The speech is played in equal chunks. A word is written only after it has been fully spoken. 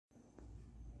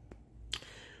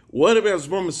What up, guys?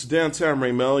 Moments downtown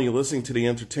Melo. You're listening to the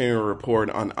Entertainment Report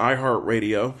on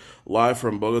iHeartRadio, live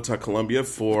from Bogota, Colombia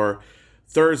for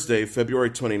Thursday, February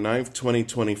 29th,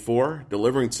 2024,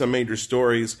 delivering some major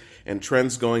stories and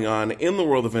trends going on in the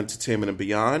world of entertainment and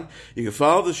beyond. You can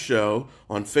follow the show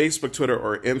on Facebook, Twitter,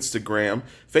 or Instagram,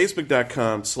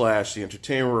 facebook.com/The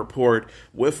Entertainment Report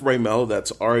with Ray Melo,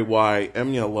 that's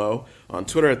RAYMELO, on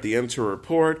Twitter at The Enter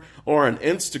Report, or on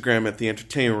Instagram at The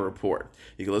Entertainment Report.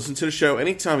 You can listen to the show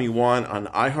anytime you want on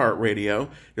iHeartRadio.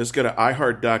 Just go to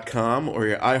iHeart.com or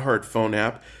your iHeart phone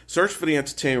app, search for The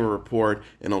Entertainment Report,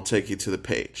 and it'll take you to the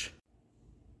page.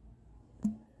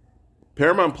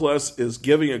 Paramount Plus is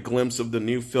giving a glimpse of the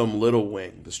new film Little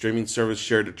Wing. The streaming service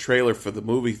shared a trailer for the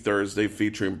movie Thursday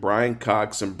featuring Brian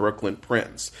Cox and Brooklyn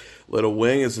Prince. Little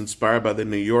Wing is inspired by the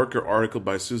New Yorker article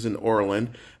by Susan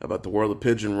Orland about the world of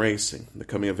pigeon racing. The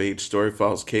coming-of-age story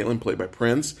follows Caitlin, played by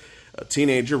Prince, a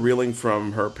teenager reeling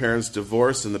from her parents'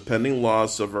 divorce and the pending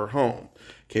loss of her home.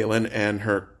 Caitlin and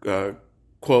her,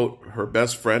 her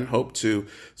best friend hope to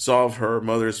solve her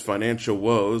mother's financial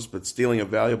woes, but stealing a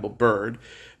valuable bird.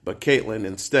 But Caitlin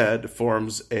instead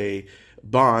forms a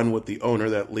bond with the owner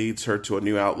that leads her to a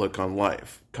new outlook on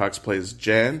life. Cox plays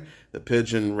Jan, the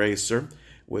pigeon racer,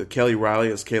 with Kelly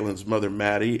Riley as Caitlin's mother,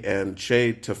 Maddie, and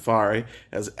Che Tafari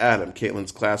as Adam,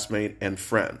 Caitlin's classmate and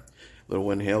friend. Little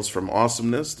Wing hails from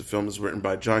awesomeness. The film is written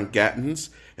by John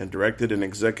Gattens and directed and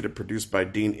executive produced by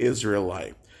Dean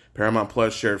Israelite. Paramount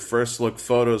Plus shared first-look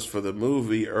photos for the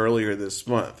movie earlier this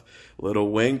month.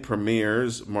 Little Wing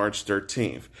premieres March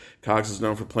 13th. Cox is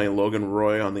known for playing Logan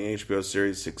Roy on the HBO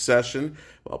series Succession,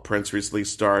 while Prince recently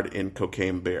starred in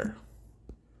Cocaine Bear.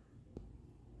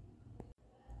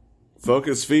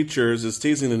 Focus Features is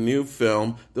teasing the new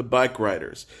film, The Bike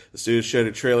Riders. The studio shared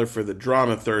a trailer for the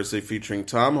drama Thursday featuring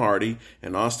Tom Hardy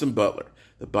and Austin Butler.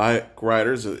 The Bike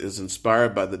Riders is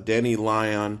inspired by the Danny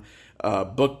Lyon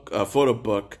photo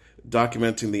book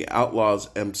documenting the Outlaws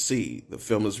MC. The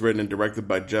film is written and directed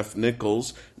by Jeff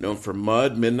Nichols, known for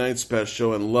Mud, Midnight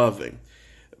Special, and Loving.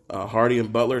 Hardy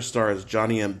and Butler star as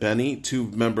Johnny and Benny, two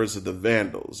members of the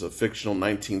Vandals, a fictional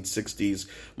 1960s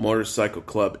motorcycle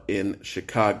club in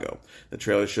Chicago. The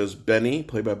trailer shows Benny,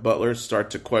 played by Butler, start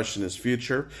to question his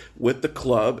future with the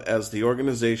club as the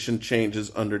organization changes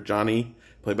under Johnny,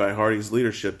 played by Hardy's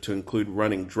leadership, to include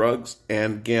running drugs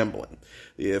and gambling.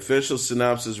 The official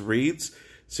synopsis reads,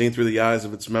 seen through the eyes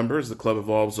of its members, the club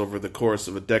evolves over the course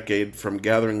of a decade from a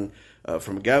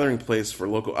gathering place for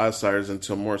local outsiders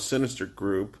into a more sinister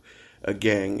group, a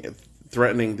gang,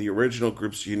 threatening the original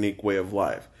group's unique way of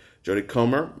life. Jodie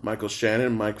Comer, Michael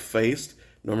Shannon, Mike Feist,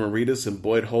 Norman Reedus, and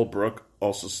Boyd Holbrook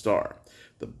also star.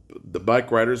 The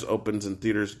Bike Riders opens in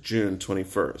theaters June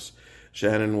 21st.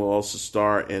 Shannon will also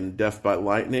star in Death by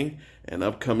Lightning, an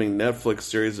upcoming Netflix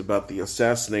series about the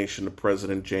assassination of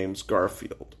President James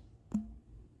Garfield.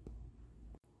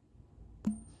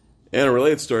 In a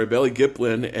related story, Belly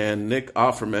Giplin and Nick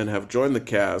Offerman have joined the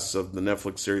cast of the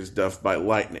Netflix series Death by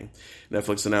Lightning.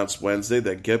 Netflix announced Wednesday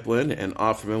that Giplin and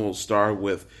Offerman will star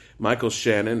with Michael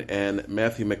Shannon and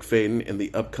Matthew McFadden in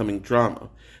the upcoming drama.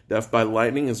 Death by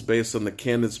Lightning is based on the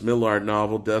Candace Millard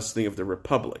novel Destiny of the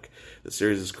Republic. The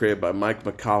series is created by Mike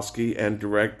Mikowski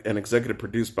and executive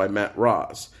produced by Matt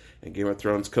Ross, and Game of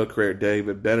Thrones co-creator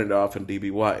David Benioff and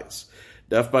D.B. Weiss.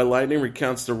 Death by Lightning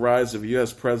recounts the rise of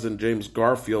U.S. President James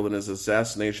Garfield and his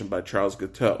assassination by Charles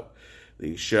Guiteau.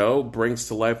 The show brings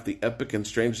to life the epic and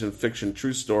strange-in-fiction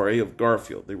true story of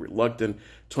Garfield, the reluctant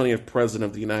 20th President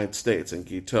of the United States, and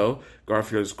Guiteau,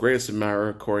 Garfield's greatest admirer,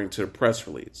 according to the press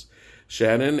release.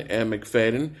 Shannon and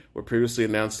McFadden were previously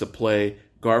announced to play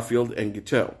Garfield and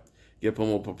Guiteau.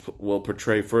 Giplin will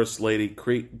portray First Lady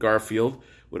Crete Garfield,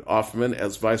 with Offerman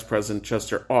as Vice President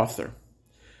Chester Arthur.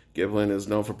 Giplin is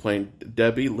known for playing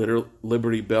Debbie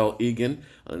Liberty Bell Egan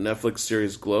on the Netflix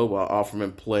series Glow, while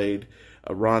Offerman played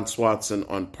Ron Swanson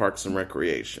on Parks and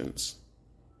Recreations.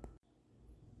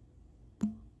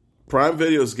 Prime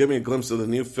Video is giving a glimpse of the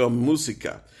new film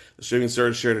Musica. The streaming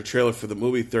service shared a trailer for the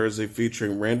movie Thursday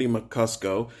featuring Randy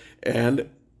McCusker and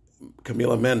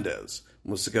Camila Mendes.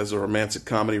 Musica is a romantic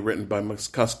comedy written by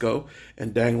McCusker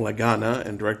and Dang Lagana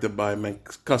and directed by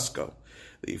McCusker.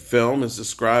 The film is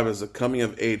described as a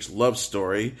coming-of-age love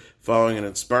story following an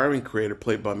inspiring creator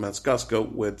played by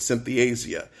Matskusko with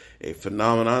synesthesia, a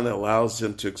phenomenon that allows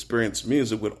him to experience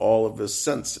music with all of his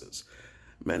senses.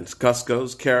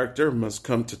 Matskusko's character must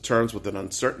come to terms with an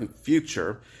uncertain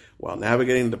future while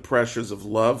navigating the pressures of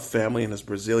love, family, and his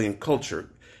Brazilian culture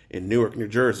in Newark, New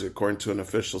Jersey, according to an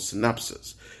official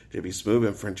synopsis. J.B. Smoove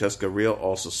and Francesca Real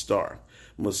also star.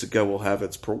 Musica will have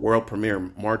its world premiere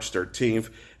March 13th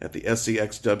at the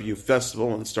SCXW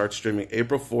Festival and start streaming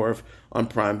April 4th on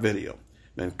Prime Video.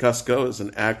 Mancusco is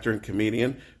an actor and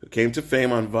comedian who came to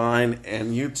fame on Vine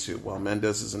and YouTube, while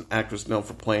Mendes is an actress known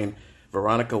for playing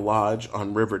Veronica Lodge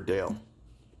on Riverdale.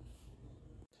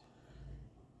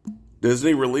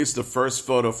 Disney released the first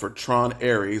photo for Tron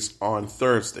Ares on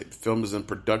Thursday. The film is in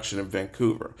production in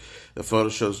Vancouver. The photo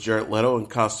shows Jared Leto in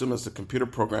costume as the computer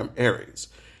program Ares.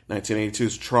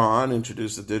 1982's Tron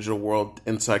introduced the digital world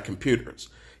inside computers.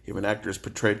 Human actors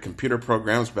portrayed computer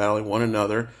programs battling one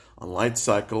another on light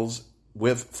cycles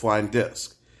with flying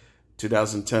discs.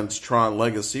 2010's Tron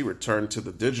Legacy returned to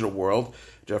the digital world.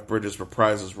 Jeff Bridges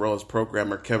reprised his role as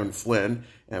programmer Kevin Flynn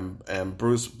and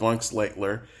Bruce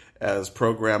Bunkslatler as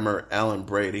programmer Alan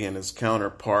Brady and his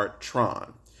counterpart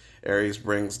Tron. Ares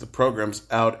brings the programs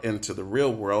out into the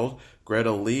real world.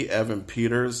 Greta Lee, Evan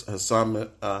Peters,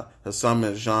 Hassan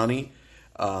Mejani,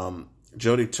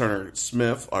 Jodie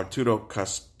Turner-Smith, Arturo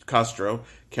Castro,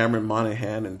 Cameron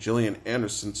Monaghan, and Gillian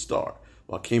Anderson star.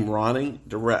 Joaquin Ronning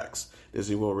directs.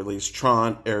 Disney will release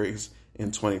Tron Ares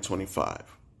in 2025.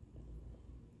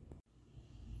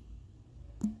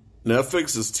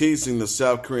 Netflix is teasing the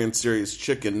South Korean series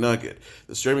Chicken Nugget.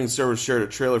 The streaming service shared a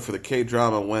trailer for the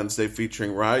K-drama Wednesday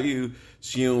featuring Ryu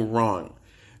Seung-rong.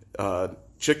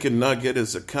 Chicken Nugget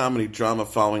is a comedy drama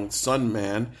following Sun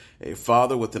Man, a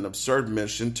father with an absurd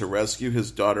mission to rescue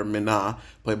his daughter Mina,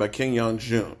 played by Kim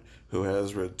Young-joon,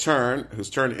 who's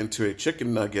turned into a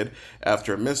chicken nugget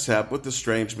after a mishap with the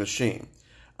strange machine.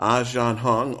 Ah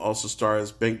Jan-hung also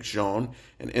stars Bank Jeon,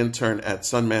 an intern at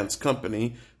Sun Man's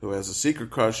company, who has a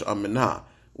secret crush on Mina,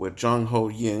 with Jong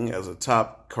Ho-ying as a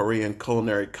top Korean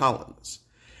culinary columnist.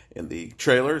 In the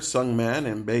trailer, Sung Man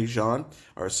and Bae Jeon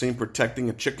are seen protecting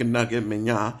a chicken nugget,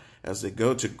 Minya, as they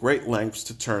go to great lengths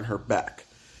to turn her back.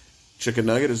 Chicken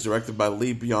Nugget is directed by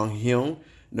Lee Byung-hyun,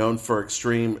 known for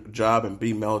Extreme Job and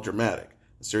Be Melodramatic.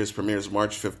 The series premieres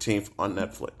March 15th on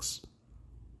Netflix.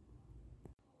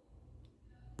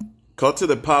 Cote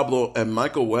de Pablo and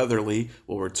Michael Weatherly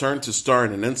will return to star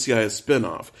in an NCIS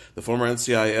spinoff. The former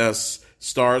NCIS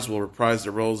stars will reprise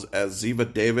their roles as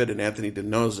Ziva David and Anthony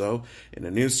DiNozzo in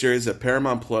a new series at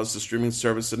Paramount Plus, the streaming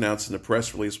service announced in a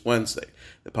press release Wednesday.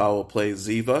 De Pablo will play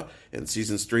Ziva in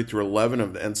seasons 3 through 11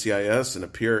 of the NCIS and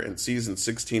appear in seasons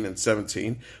 16 and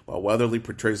 17, while Weatherly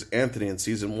portrays Anthony in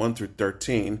season 1 through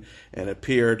 13 and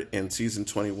appeared in season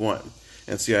 21.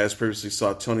 NCIS previously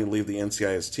saw Tony leave the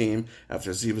NCIS team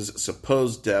after Ziva's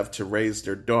supposed death to raise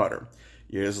their daughter.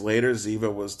 Years later,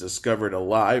 Ziva was discovered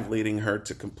alive, leading her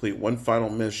to complete one final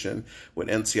mission with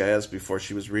NCIS before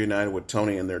she was reunited with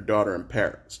Tony and their daughter in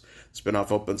Paris. The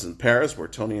spinoff opens in Paris, where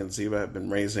Tony and Ziva have been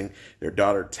raising their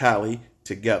daughter Tally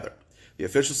together. The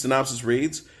official synopsis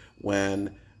reads,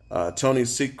 when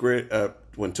Tony's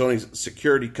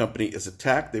security company is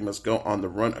attacked, they must go on the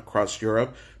run across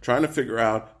Europe, trying to figure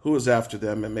out who is after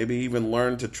them and maybe even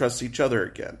learn to trust each other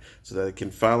again so that they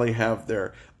can finally have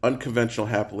their unconventional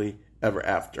happily ever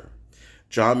after.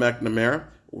 John McNamara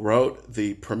wrote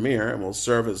the premiere and will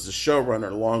serve as the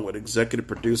showrunner along with executive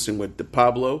producing with De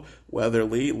Pablo,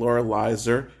 Weatherly, Laura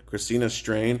Leiser, Christina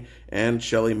Strain, and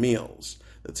Shelley Meals.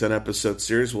 The 10-episode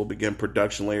series will begin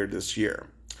production later this year.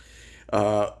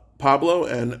 De Pablo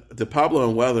and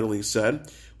Weatherly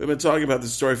said, "We've been talking about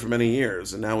this story for many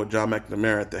years, and now with John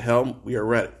McNamara at the helm, we are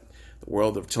ready. The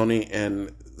world of Tony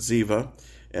and Ziva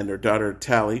and their daughter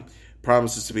Tally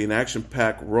promises to be an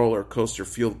action-packed roller coaster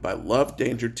fueled by love,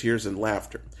 danger, tears, and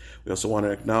laughter. We also want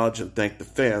to acknowledge and thank the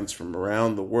fans from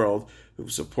around the world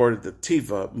who've supported the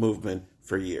TIVA movement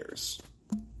for years."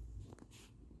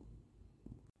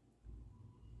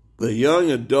 The young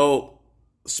adult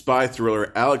spy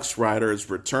thriller Alex Rider is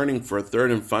returning for a third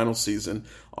and final season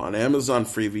on Amazon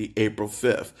Freevee April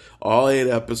 5th. All 8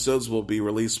 episodes will be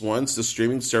released once the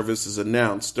streaming service is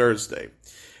announced Thursday.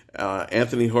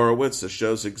 Anthony Horowitz, the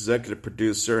show's executive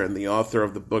producer and the author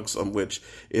of the books on which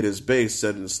it is based,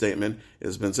 said in a statement, "It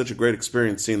has been such a great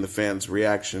experience seeing the fans'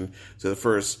 reaction to the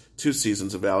first 2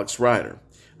 seasons of Alex Rider.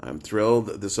 I'm thrilled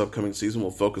that this upcoming season will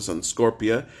focus on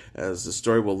Scorpia, as the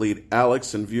story will lead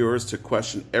Alex and viewers to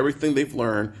question everything they've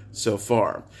learned so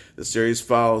far. The series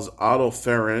follows Otto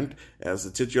Ferrand as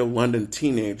the titular London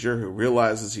teenager who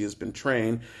realizes he has been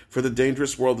trained for the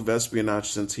dangerous world of espionage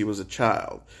since he was a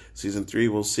child. Season 3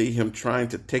 will see him trying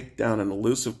to take down an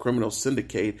elusive criminal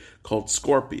syndicate called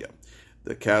Scorpia.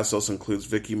 The cast also includes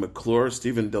Vicky McClure,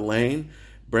 Stephen Delane,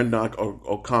 Brendan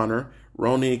O'Connor,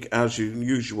 Ronique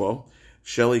Ajujuo,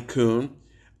 Shelley Kuhn,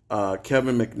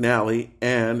 Kevin McNally,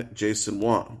 and Jason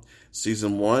Wong.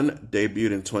 Season 1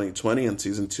 debuted in 2020, and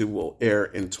Season 2 will air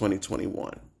in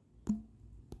 2021.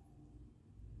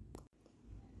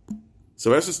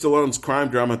 Sylvester Stallone's crime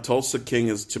drama Tulsa King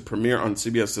is to premiere on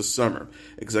CBS this summer.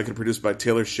 Executive produced by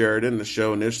Taylor Sheridan, the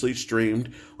show initially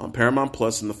streamed on Paramount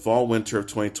Plus in the fall-winter of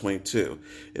 2022.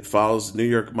 It follows New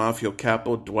York mafia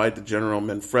capo Dwight the General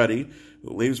Manfredi,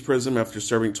 who leaves prison after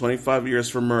serving 25 years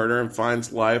for murder and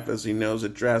finds life as he knows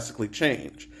it drastically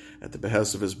changed. At the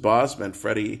behest of his boss,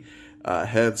 Manfredi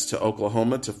heads to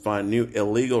Oklahoma to find new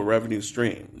illegal revenue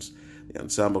streams. The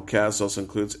ensemble cast also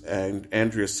includes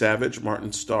Andrea Savage,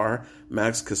 Martin Starr,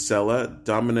 Max Casella,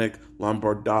 Dominic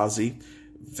Lombardozzi,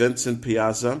 Vincent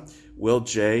Piazza, Will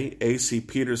J., A.C.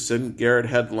 Peterson, Garrett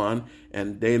Hedlund,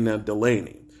 and Dana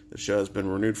Delaney. The show has been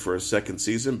renewed for a second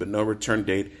season, but no return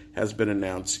date has been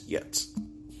announced yet.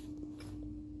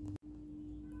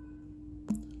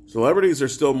 Celebrities are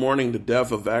still mourning the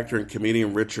death of actor and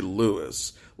comedian Richard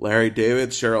Lewis. Larry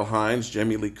David, Cheryl Hines,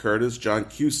 Jamie Lee Curtis, John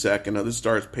Cusack, and other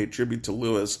stars paid tribute to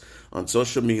Lewis on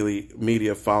social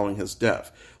media following his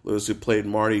death. Lewis, who played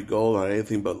Marty Gold on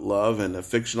Anything But Love and a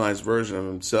fictionalized version of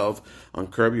himself on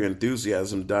Curb Your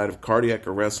Enthusiasm, died of cardiac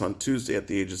arrest on Tuesday at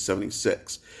the age of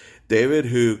 76. David,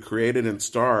 who created and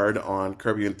starred on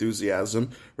Curb Your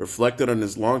Enthusiasm, reflected on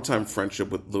his longtime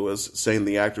friendship with Lewis, saying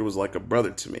the actor was like a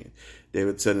brother to me.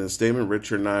 David said in a statement,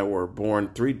 Richard and I were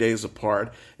born 3 days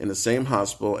apart in the same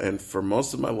hospital, and for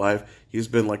most of my life, he's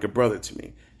been like a brother to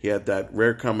me. He had that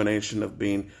rare combination of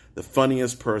being the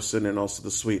funniest person and also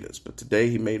the sweetest. But today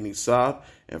he made me sob,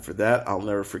 and for that, I'll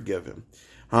never forgive him.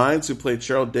 Hines, who played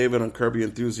Cheryl David on Curb Your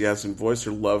Enthusiasm, voiced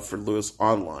her love for Lewis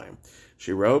online.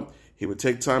 She wrote, he would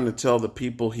take time to tell the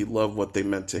people he loved what they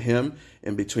meant to him.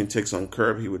 In between takes on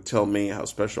Curb, he would tell me how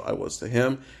special I was to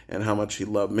him and how much he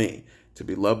loved me. To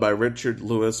be loved by Richard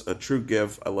Lewis, a true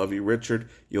gift. I love you, Richard.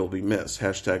 You'll be missed.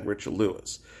 Hashtag Richard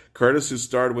Lewis. Curtis, who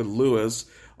starred with Lewis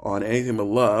on Anything But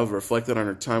Love, reflected on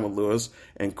her time with Lewis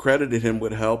and credited him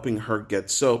with helping her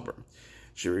get sober.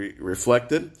 She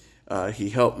reflected, he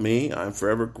helped me. I'm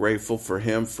forever grateful for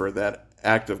him for that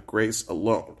act of grace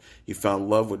alone. He found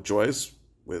love with Joyce,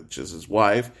 which is his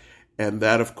wife, and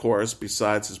that, of course,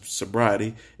 besides his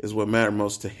sobriety, is what mattered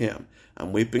most to him.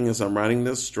 I'm weeping as I'm writing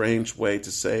this strange way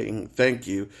to saying thank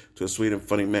you to a sweet and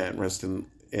funny man. Rest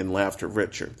in laughter,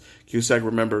 Richard. Cusack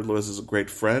remembered Lewis as a great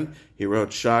friend. He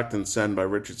wrote, shocked and saddened by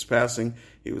Richard's passing.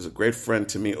 He was a great friend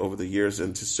to me over the years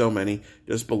and to so many,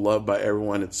 just beloved by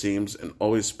everyone, it seems, and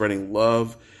always spreading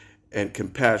love and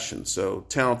compassion. So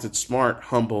talented, smart,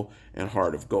 humble, and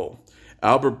heart of gold.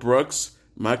 Albert Brooks,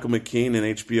 Michael McKean,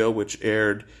 and HBO, which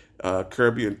aired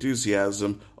Curb Your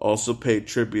Enthusiasm, also paid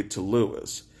tribute to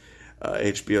Lewis.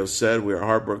 HBO said, we are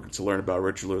heartbroken to learn about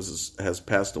Richard Lewis has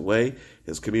passed away.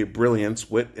 His comedic brilliance,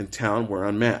 wit, and talent were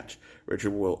unmatched.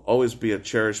 Richard will always be a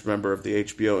cherished member of the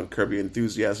HBO and Curb Your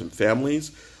Enthusiasm families.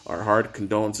 Our heart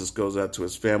condolences goes out to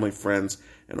his family, friends,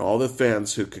 and all the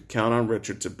fans who could count on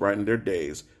Richard to brighten their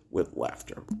days with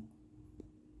laughter.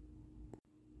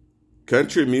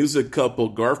 Country music couple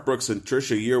Garth Brooks and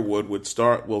Trisha Yearwood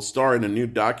will star in a new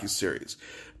docuseries.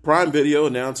 Prime Video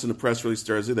announced in a press release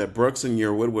Thursday that Brooks and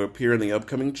Yearwood will appear in the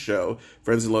upcoming show,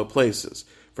 Friends in Low Places.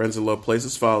 Friends in Low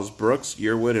Places follows Brooks,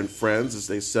 Yearwood, and friends as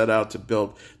they set out to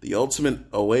build the ultimate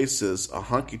oasis, a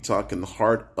honky-tonk in the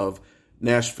heart of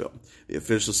Nashville. The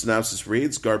official synopsis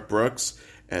reads, Garth Brooks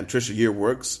and Trisha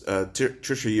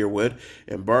Yearwood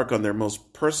embark on their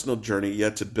most personal journey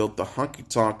yet to build the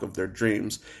honky-tonk of their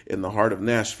dreams in the heart of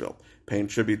Nashville. Paying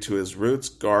tribute to his roots,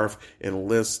 Garth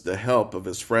enlists the help of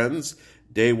his friends,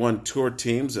 Day One tour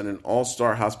teams, and an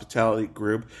all-star hospitality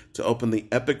group to open the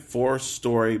epic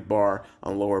 4-story bar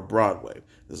on Lower Broadway.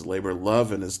 His labor of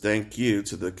love and his thank you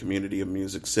to the community of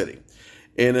Music City.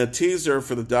 In a teaser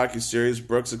for the docuseries,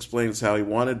 Brooks explains how he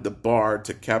wanted the bar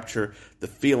to capture the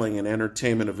feeling and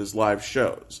entertainment of his live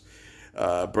shows.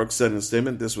 Brooks said in a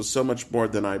statement, this was so much more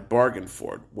than I bargained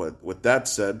for. With that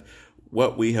said,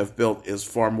 what we have built is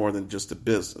far more than just a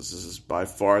business. This is by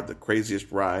far the craziest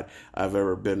ride I've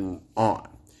ever been on.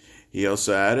 He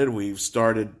also added, we've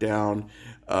started down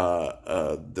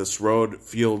this road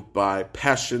fueled by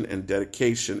passion and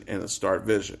dedication and a stark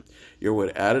vision.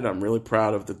 Yearwood added, I'm really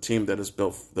proud of the team that has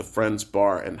built the Friends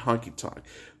Bar and Honky Tonk.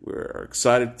 We're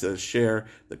excited to share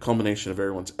the culmination of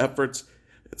everyone's efforts.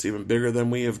 It's even bigger than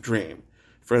we have dreamed.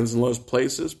 Friends in Low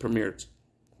Places premiered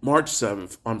March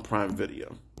 7th on Prime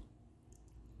Video.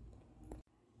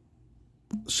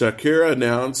 Shakira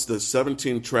announced the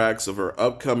 17 tracks of her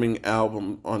upcoming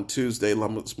album on Tuesday,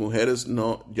 Las Mujeres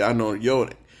Ya No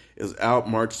Lloren. is out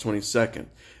March 22nd.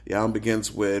 The album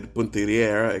begins with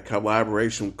Punteriera, a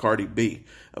collaboration with Cardi B.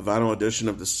 A vinyl edition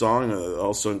of the song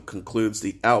also concludes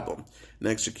the album.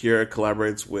 Next, Shakira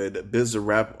collaborates with Biz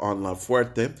Rap on La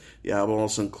Fuerte. The album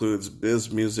also includes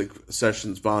Biz Music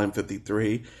Sessions Volume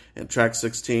 53, and track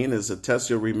 16 is a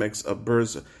Tessio remix of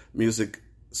Biz Music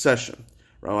Session.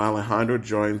 Raul Alejandro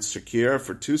joins Shakira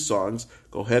for 2 songs,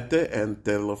 Cogete and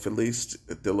Te lo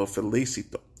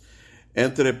Felicito.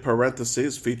 Entre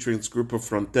parentheses, featuring Grupo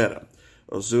Frontera.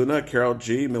 Ozuna, Karol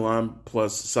G, Milan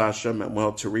plus Sasha,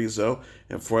 Manuel Turizo,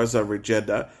 and Fuerza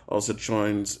Regida also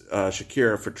joins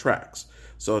Shakira for tracks.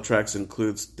 Solo tracks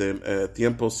includes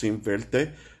Tiempo Sin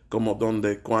Verte, Como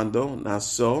Donde Cuando,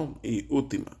 Nació y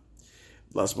Última.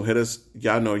 Las Mujeres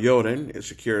Ya No Lloren is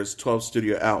Shakira's 12th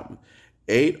studio album.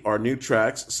 8 are new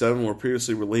tracks, 7 were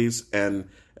previously released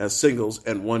as singles,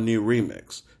 and 1 new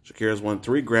remix. Shakira has won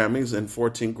 3 Grammys and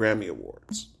 14 Grammy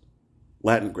Awards.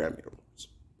 Latin Grammy Awards.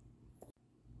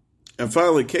 And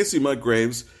finally, Casey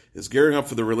Musgraves is gearing up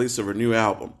for the release of her new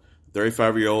album. The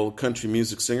 35-year-old country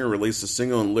music singer released a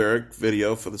single and lyric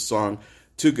video for the song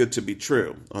Too Good to Be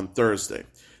True on Thursday.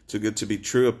 Too Good to Be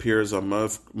True appears on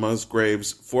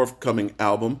Musgraves' forthcoming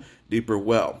album, Deeper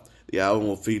Well. The album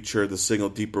will feature the single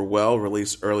Deeper Well,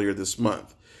 released earlier this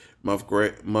month.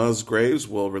 Musgraves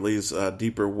will release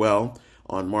Deeper Well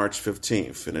on March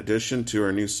 15th. In addition to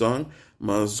her new song,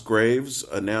 Musgraves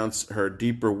announced her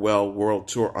Deeper Well World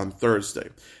Tour on Thursday.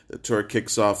 The tour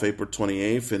kicks off April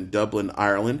 28th in Dublin,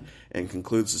 Ireland, and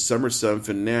concludes December 7th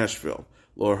in Nashville.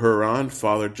 Laura Huron,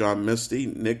 Father John Misty,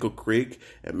 Nickel Creek,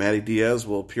 and Matty Diaz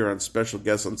will appear on special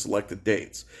guests on selected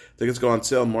dates. Tickets go on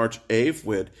sale March 8th,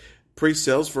 with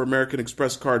pre-sales for American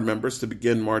Express card members to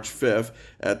begin March 5th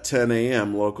at 10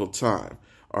 a.m. local time.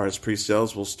 Artist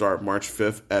pre-sales will start March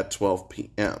 5th at 12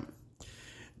 p.m.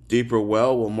 Deeper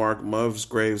Well will mark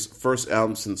Musgraves' first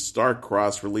album since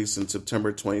Star-Crossed, released in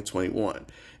September 2021.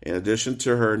 In addition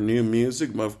to her new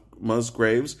music,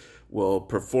 Musgraves will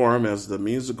perform as the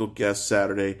musical guest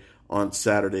Saturday on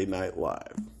Saturday Night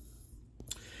Live.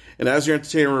 And as your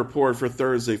entertainment report for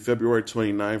Thursday, February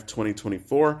 29th,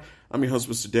 2024, I'm your host,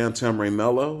 Mr. Downtown Ray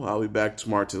Melo. I'll be back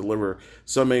tomorrow to deliver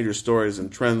some major stories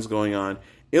and trends going on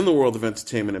in the world of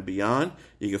entertainment and beyond.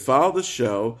 You can follow the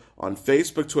show on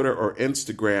Facebook, Twitter, or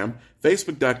Instagram,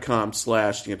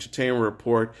 facebook.com/The Entertainment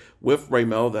Report with Ray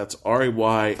Melo, that's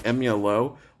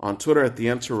RAYMELO, on Twitter at The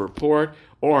Enter Report,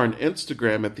 or on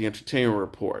Instagram at The Entertainment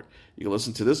Report. You can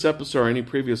listen to this episode or any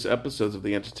previous episodes of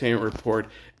The Entertainment Report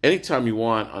anytime you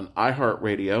want on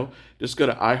iHeartRadio. Just go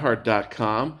to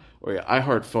iHeart.com or your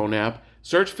iHeart phone app,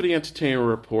 search for The Entertainment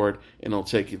Report, and it'll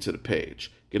take you to the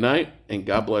page. Good night, and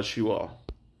God bless you all.